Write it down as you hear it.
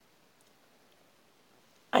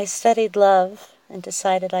I studied love and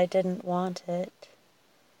decided I didn't want it.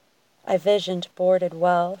 I visioned boarded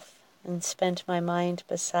wealth and spent my mind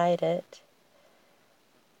beside it.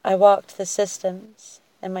 I walked the systems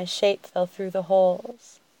and my shape fell through the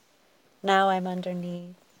holes. Now I'm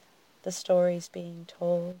underneath, the stories being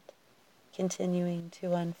told, continuing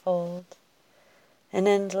to unfold. An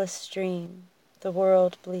endless stream, the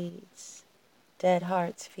world bleeds, dead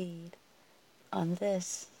hearts feed. On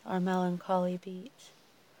this, our melancholy beat.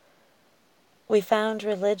 We found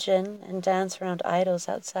religion and dance around idols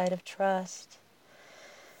outside of trust.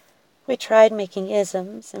 We tried making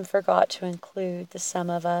isms and forgot to include the sum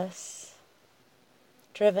of us.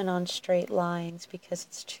 Driven on straight lines because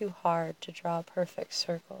it's too hard to draw perfect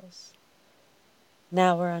circles.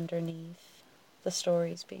 Now we're underneath, the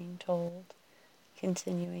stories being told,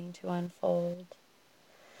 continuing to unfold.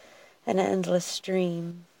 An endless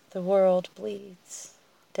stream, the world bleeds,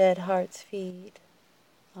 dead hearts feed.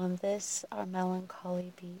 On this, our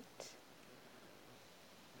melancholy beat.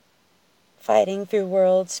 Fighting through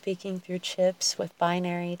worlds, speaking through chips with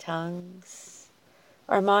binary tongues.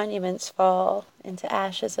 Our monuments fall into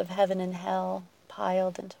ashes of heaven and hell,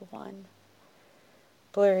 piled into one.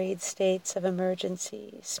 Blurred states of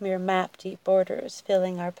emergency smear map-deep borders,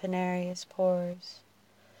 filling our penarious pores.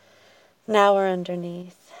 Now we're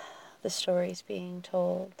underneath, the stories being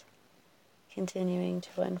told, continuing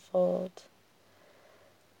to unfold.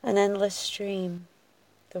 An endless stream,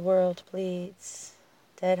 the world bleeds,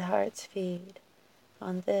 dead hearts feed.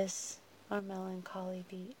 On this, our melancholy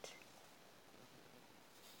beat.